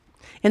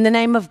In the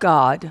name of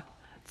God,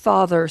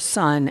 Father,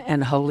 Son,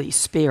 and Holy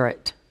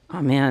Spirit.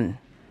 Amen.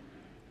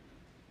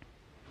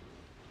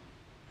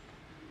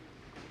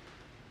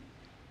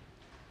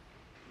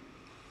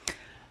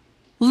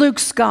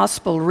 Luke's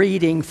gospel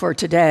reading for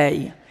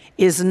today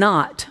is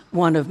not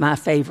one of my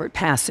favorite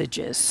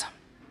passages.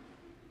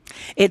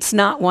 It's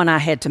not one I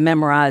had to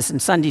memorize in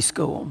Sunday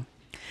school,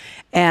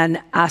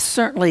 and I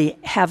certainly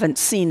haven't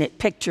seen it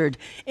pictured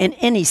in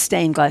any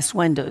stained glass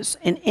windows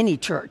in any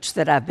church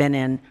that I've been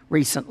in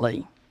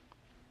recently.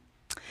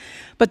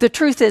 But the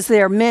truth is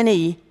there are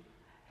many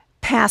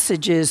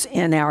passages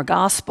in our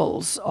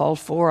Gospels, all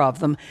four of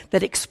them,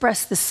 that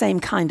express the same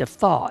kind of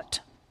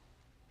thought.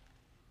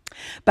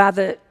 By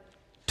the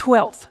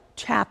 12th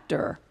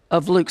chapter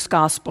of Luke's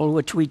Gospel,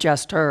 which we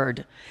just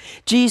heard,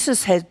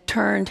 Jesus had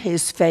turned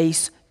his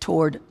face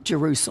toward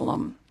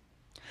Jerusalem,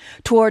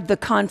 toward the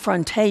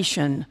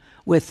confrontation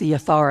with the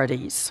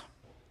authorities.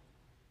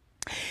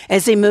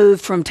 As he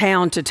moved from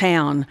town to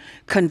town,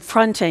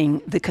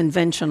 confronting the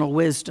conventional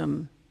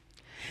wisdom,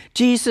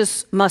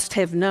 Jesus must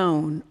have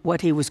known what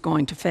he was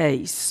going to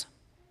face.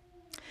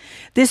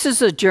 This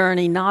is a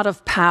journey not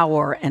of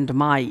power and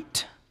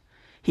might.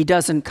 He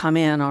doesn't come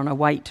in on a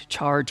white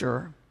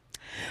charger,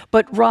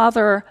 but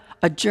rather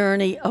a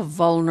journey of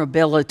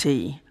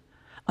vulnerability,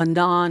 a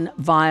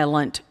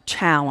non-violent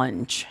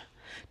challenge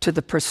to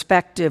the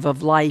perspective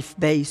of life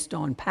based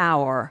on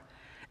power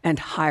and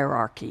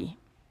hierarchy.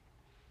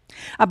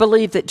 I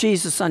believe that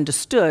Jesus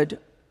understood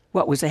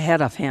what was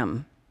ahead of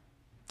him.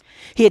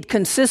 He had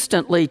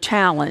consistently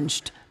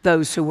challenged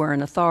those who were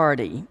in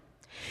authority.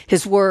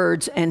 His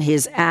words and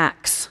his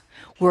acts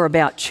were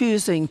about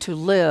choosing to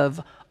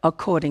live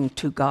according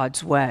to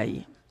God's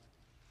way.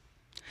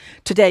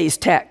 Today's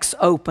text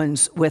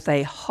opens with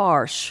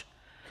harsh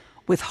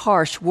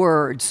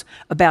words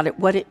about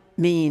what it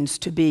means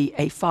to be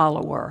a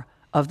follower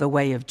of the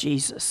way of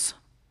Jesus.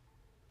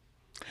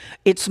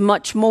 It's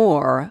much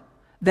more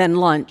than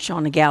lunch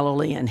on a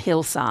Galilean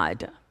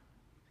hillside,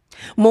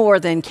 more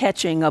than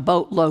catching a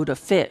boatload of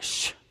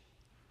fish,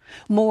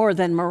 more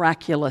than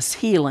miraculous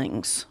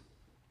healings.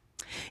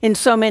 In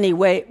so many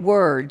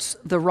words,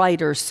 the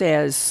writer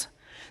says,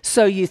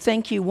 so you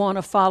think you want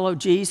to follow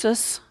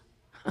Jesus?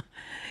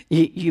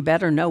 You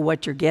better know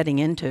what you're getting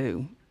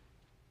into.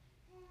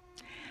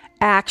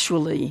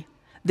 Actually,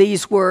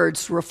 these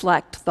words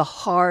reflect the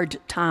hard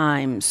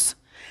times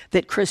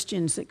that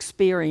Christians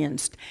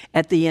experienced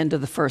at the end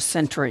of the first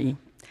century,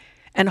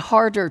 and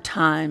harder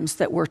times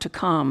that were to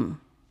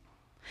come,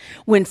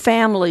 when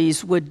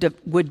families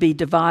would be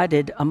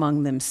divided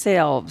among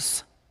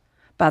themselves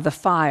by the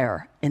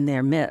fire in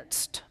their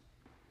midst.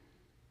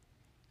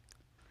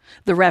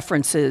 The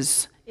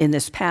references in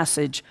this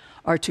passage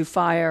are to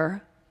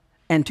fire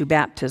and to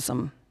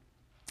baptism.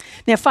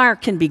 Now, fire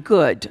can be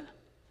good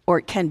or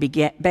it can be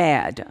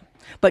bad,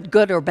 but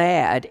good or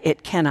bad,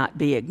 it cannot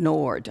be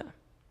ignored.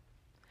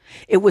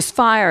 It was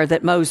fire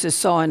that Moses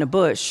saw in a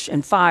bush,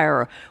 and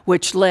fire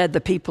which led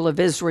the people of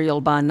Israel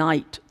by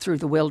night through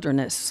the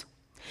wilderness.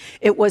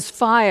 It was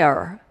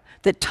fire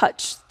that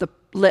touched the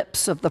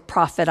lips of the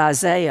prophet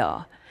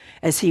Isaiah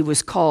as he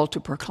was called to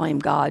proclaim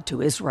God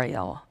to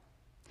Israel,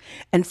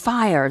 and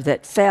fire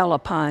that fell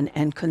upon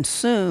and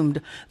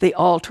consumed the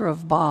altar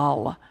of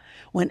Baal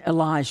when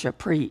Elijah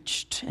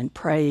preached and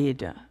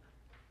prayed.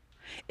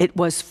 It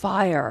was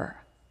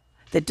fire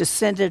that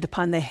descended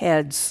upon the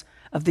heads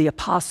of the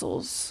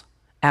apostles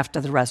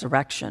after the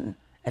resurrection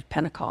at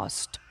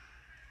Pentecost.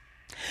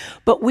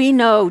 But we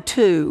know,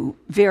 too,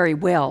 very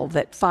well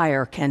that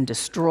fire can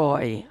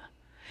destroy.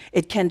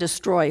 It can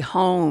destroy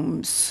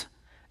homes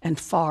and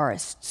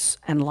forests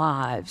and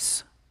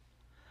lives.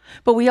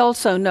 But we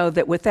also know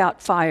that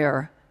without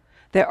fire,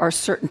 there are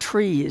certain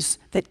trees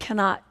that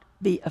cannot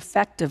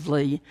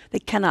effectively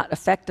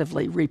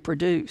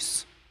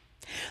reproduce.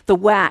 The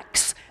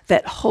wax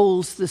that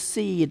holds the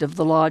seed of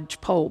the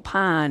lodgepole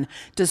pine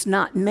does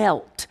not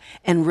melt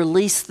and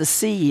release the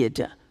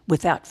seed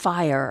without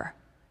fire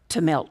to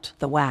melt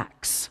the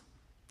wax.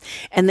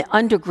 And the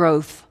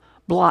undergrowth,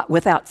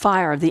 without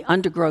fire, the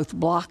undergrowth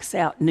blocks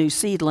out new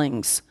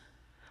seedlings.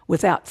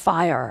 Without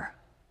fire,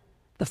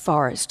 the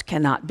forest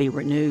cannot be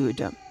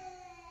renewed.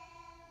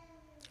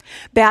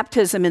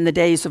 Baptism in the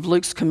days of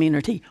Luke's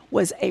community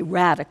was a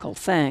radical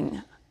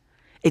thing.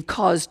 It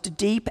caused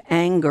deep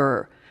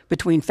anger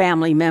between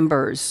family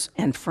members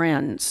and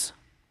friends.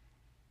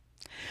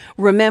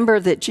 Remember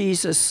that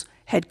Jesus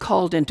had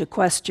called into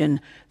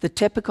question the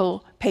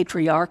typical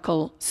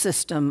patriarchal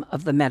system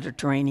of the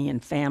Mediterranean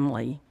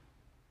family.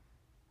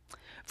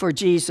 For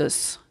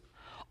Jesus,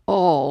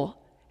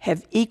 all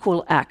have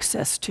equal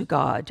access to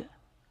God,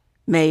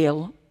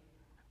 male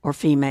or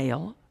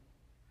female,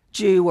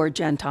 Jew or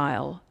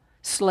Gentile,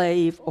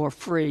 slave or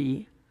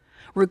free,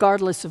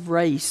 regardless of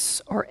race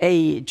or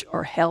age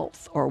or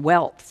health or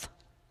wealth.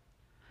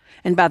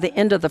 And by the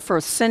end of the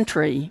first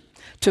century,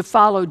 to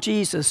follow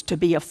Jesus, to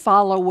be a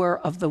follower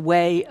of the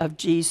way of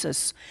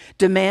Jesus,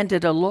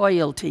 demanded a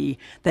loyalty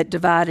that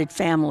divided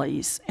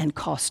families and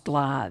cost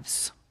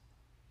lives.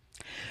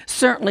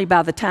 Certainly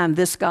by the time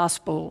this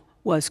gospel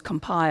was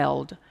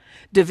compiled,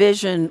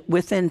 division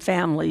within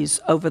families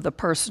over the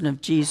person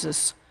of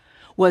Jesus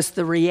was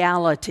the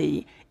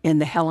reality in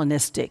the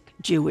Hellenistic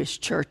Jewish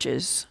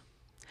churches,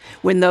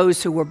 when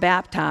those who were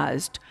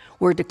baptized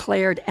were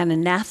declared an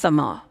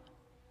anathema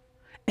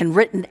and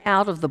written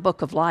out of the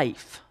book of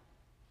life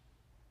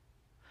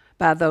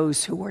by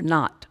those who were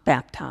not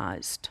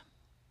baptized.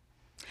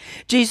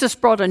 Jesus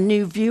brought a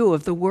new view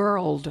of the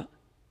world,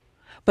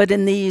 but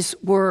in these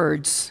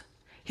words,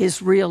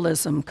 his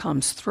realism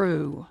comes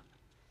through.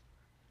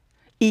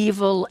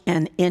 Evil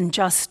and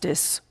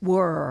injustice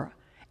were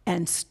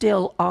and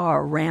still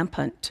are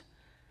rampant,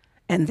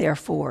 and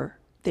therefore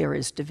there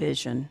is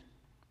division.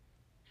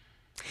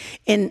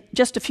 In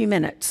just a few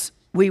minutes,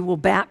 we will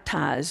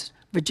baptize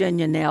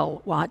Virginia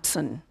Nell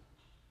Watson.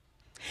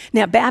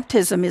 Now,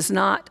 baptism is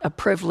not a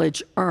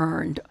privilege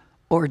earned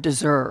or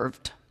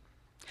deserved.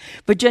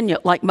 Virginia,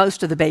 like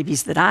most of the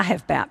babies that I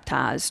have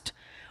baptized,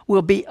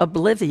 will be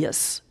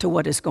oblivious to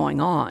what is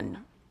going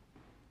on.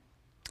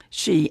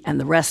 She and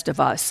the rest of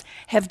us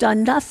have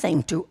done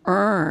nothing to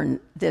earn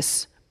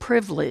this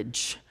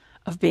privilege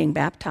of being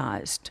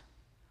baptized.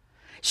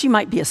 She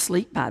might be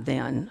asleep by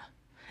then,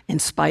 in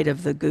spite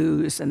of the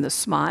goos and the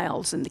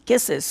smiles and the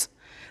kisses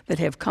that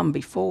have come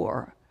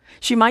before.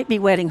 She might be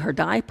wetting her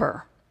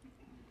diaper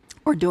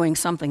or doing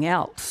something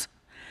else,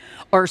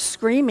 or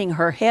screaming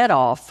her head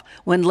off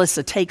when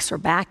Lissa takes her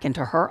back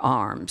into her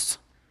arms.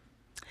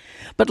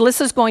 But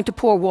Lissa's going to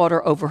pour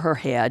water over her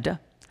head,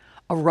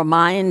 a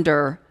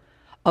reminder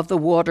of the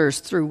waters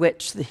through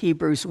which the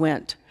Hebrews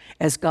went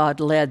as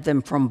God led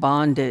them from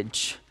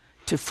bondage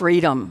to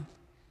freedom,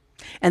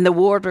 and the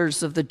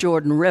waters of the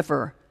Jordan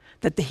River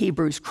that the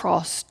Hebrews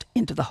crossed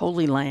into the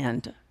Holy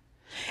Land,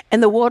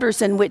 and the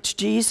waters in which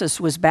Jesus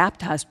was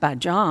baptized by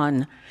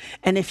John.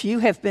 And if you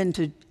have been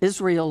to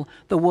Israel,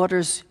 the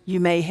waters you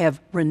may have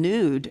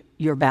renewed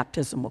your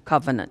baptismal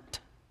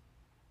covenant.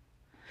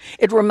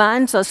 It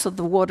reminds us of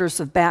the waters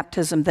of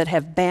baptism that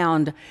have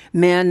bound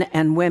men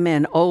and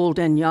women, old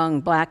and young,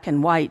 black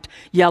and white,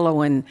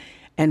 yellow and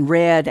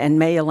red, and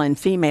male and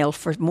female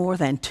for more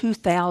than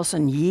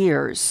 2,000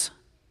 years.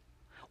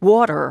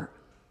 Water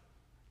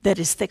that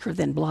is thicker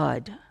than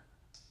blood.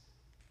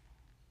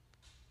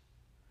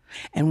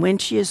 And when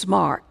she is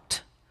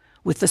marked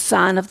with the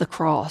sign of the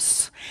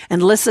cross,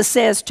 and Lissa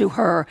says to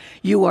her,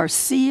 "You are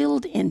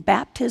sealed in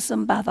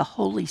baptism by the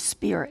Holy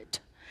Spirit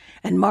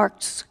and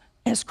marked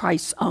as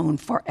Christ's own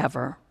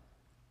forever."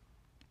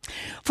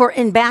 For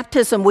in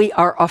baptism, we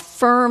are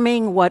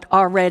affirming what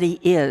already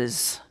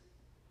is.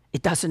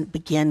 It doesn't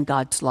begin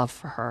God's love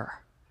for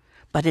her,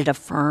 but it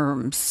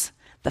affirms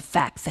the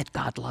fact that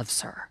God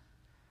loves her,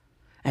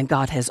 and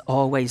God has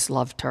always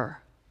loved her.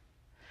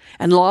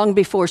 And long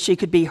before she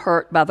could be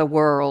hurt by the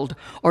world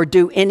or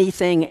do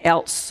anything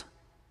else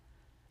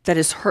that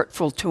is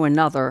hurtful to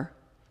another,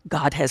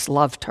 God has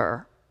loved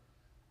her.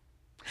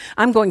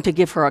 I'm going to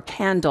give her a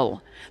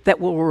candle that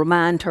will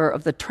remind her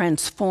of the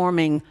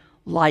transforming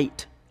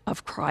light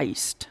of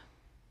Christ.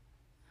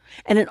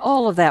 And in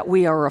all of that,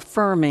 we are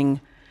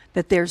affirming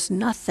that there's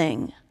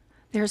nothing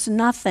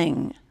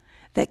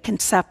that can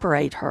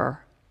separate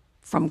her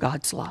from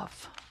God's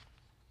love.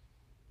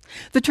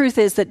 The truth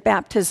is that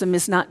baptism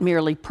is not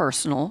merely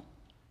personal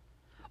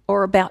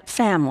or about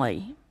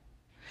family,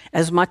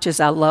 as much as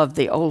I love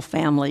the old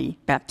family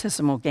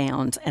baptismal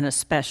gowns and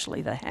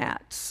especially the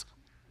hats,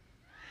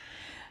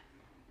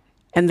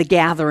 and the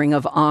gathering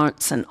of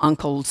aunts and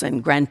uncles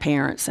and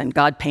grandparents and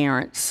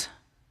godparents.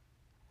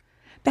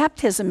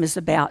 Baptism is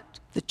about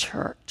the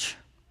church,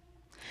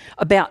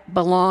 about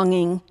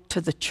belonging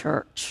to the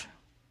church,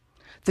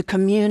 the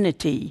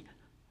community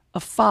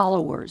of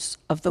followers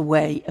of the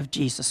way of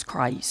Jesus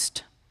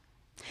Christ,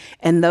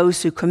 and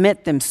those who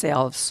commit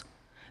themselves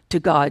to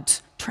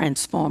God's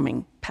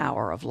transforming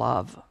power of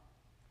love.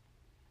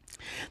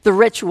 The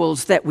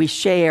rituals that we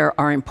share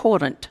are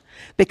important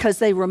because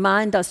they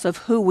remind us of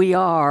who we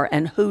are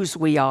and whose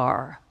we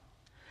are.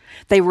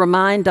 They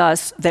remind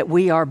us that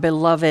we are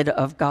beloved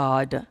of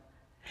God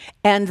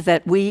and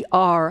that we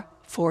are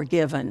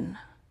forgiven.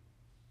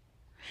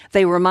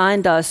 They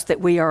remind us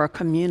that we are a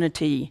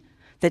community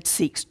that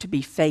seeks to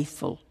be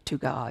faithful to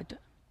God.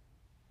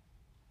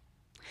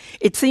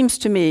 It seems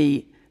to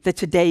me that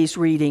today's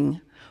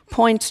reading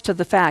points to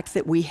the fact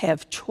that we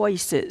have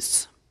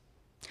choices.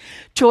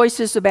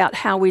 Choices about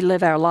how we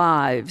live our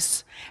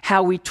lives,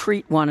 how we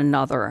treat one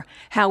another,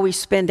 how we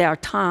spend our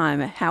time,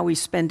 how we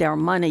spend our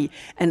money,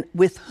 and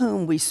with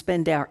whom we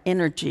spend our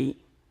energy.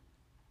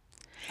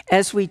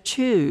 As we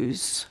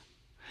choose,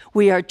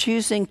 we are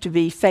choosing to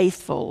be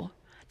faithful,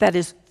 that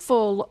is,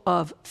 full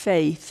of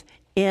faith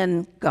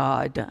in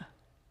God,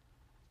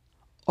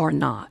 or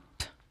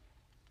not.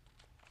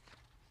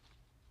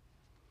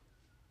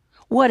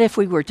 What if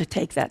we were to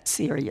take that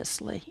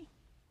seriously?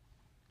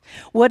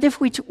 What if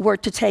we were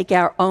to take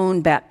our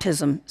own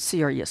baptism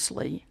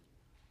seriously?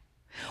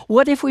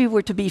 What if we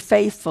were to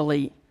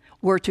faithfully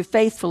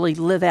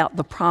live out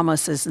the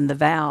promises and the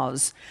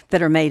vows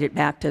that are made at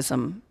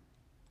baptism?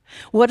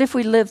 What if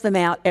we live them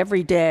out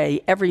every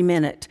day, every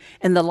minute,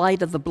 in the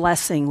light of the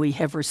blessing we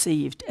have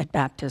received at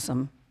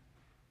baptism?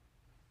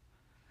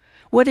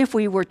 What if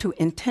we were to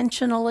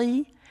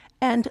intentionally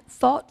and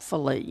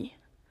thoughtfully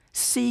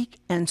seek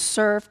and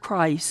serve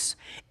Christ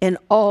in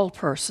all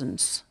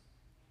persons?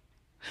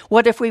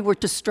 What if we were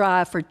to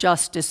strive for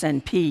justice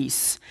and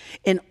peace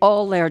in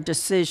all our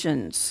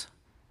decisions,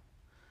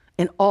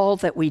 in all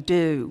that we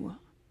do?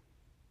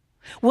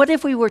 What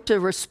if we were to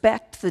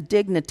respect the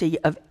dignity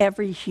of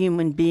every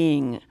human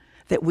being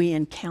that we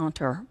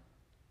encounter?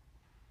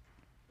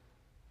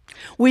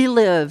 We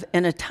live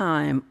in a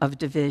time of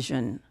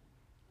division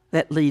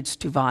that leads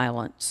to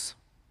violence.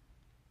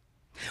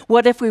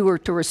 What if we were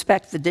to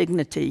respect the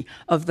dignity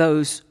of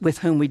those with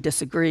whom we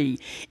disagree,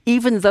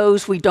 even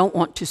those we don't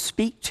want to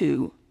speak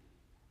to,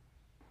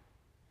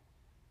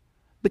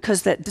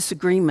 because that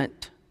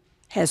disagreement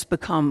has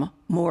become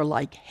more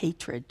like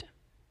hatred?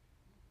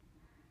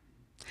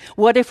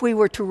 What if we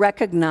were to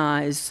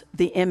recognize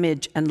the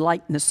image and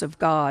likeness of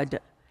God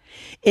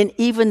in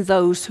even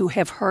those who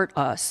have hurt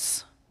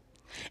us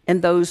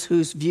and those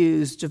whose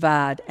views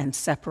divide and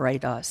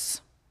separate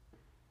us?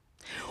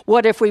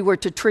 What if we were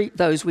to treat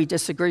those we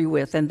disagree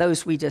with and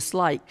those we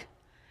dislike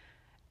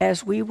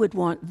as we would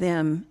want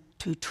them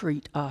to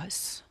treat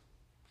us?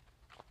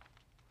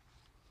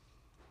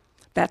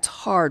 That's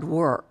hard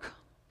work.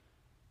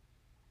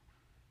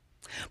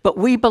 But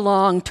we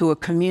belong to a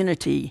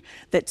community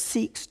that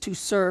seeks to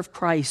serve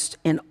Christ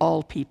in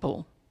all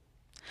people,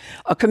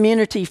 a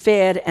community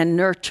fed and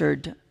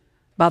nurtured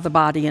by the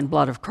body and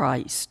blood of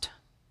Christ.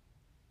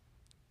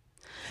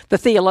 The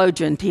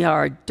theologian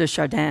Teilhard de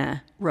Chardin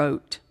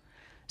wrote,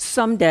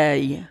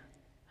 "Someday,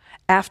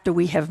 after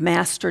we have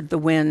mastered the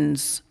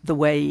winds, the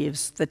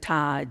waves, the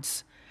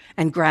tides,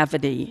 and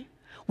gravity,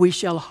 we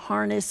shall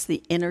harness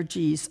the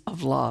energies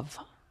of love.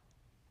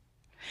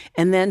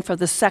 And then for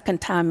the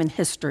second time in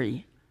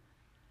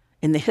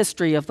the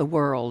history of the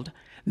world,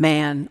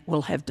 man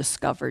will have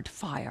discovered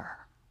fire."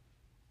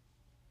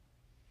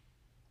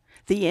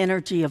 The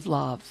energy of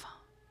love,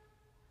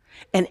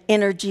 an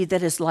energy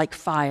that is like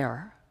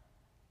fire,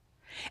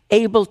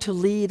 able to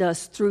lead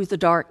us through the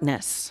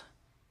darkness,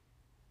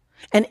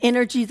 an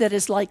energy that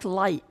is like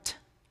light,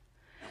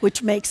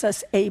 which makes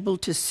us able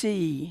to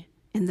see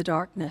in the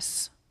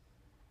darkness,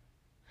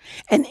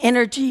 an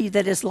energy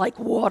that is like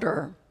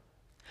water,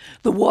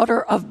 the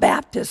water of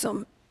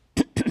baptism,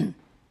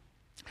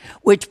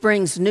 which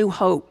brings new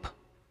hope,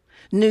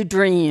 new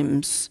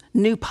dreams,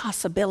 new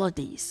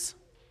possibilities,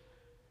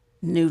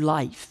 new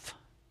life.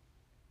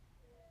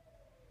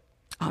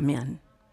 Amen.